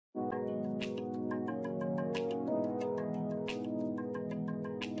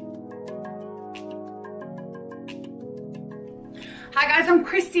Hi guys, I'm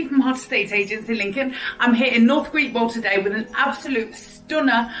Christy from HAART Estate Agents in Lincoln. I'm here in North Greetwell today with an absolute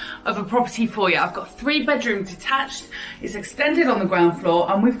stunner of a property for you. I've got 3 bedrooms detached, it's extended on the ground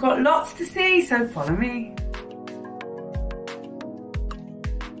floor, and we've got lots to see, so follow me.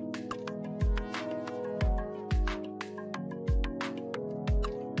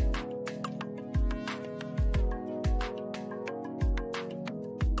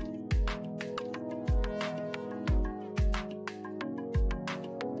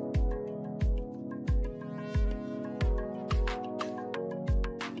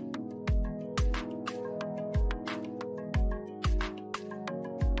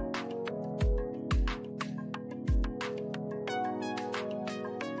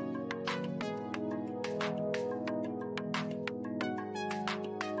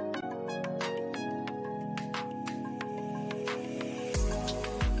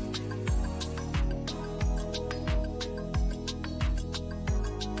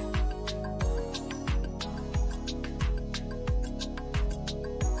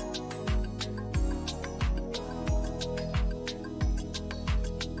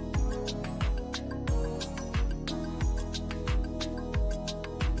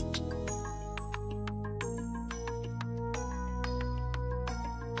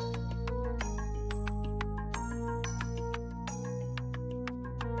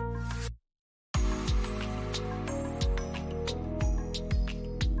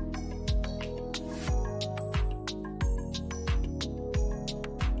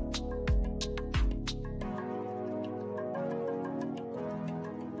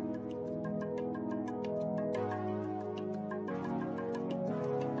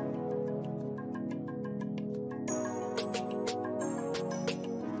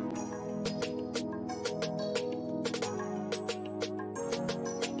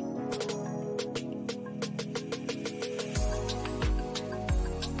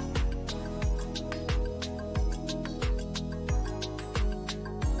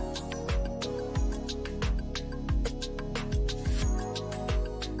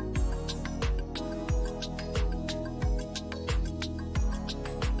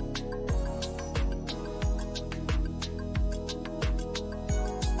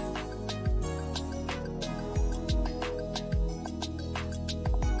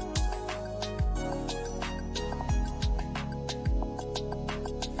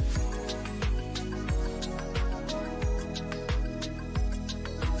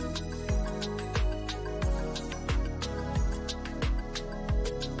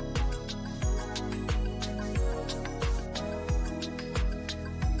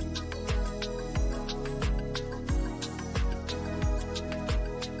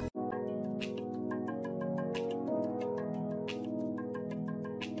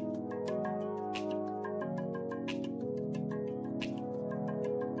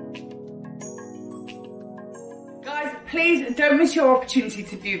 Guys, please don't miss your opportunity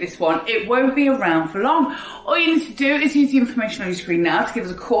to view this one. It won't be around for long. All you need to do is use the information on your screen now to give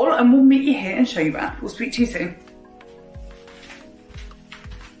us a call and we'll meet you here and show you around. We'll speak to you soon.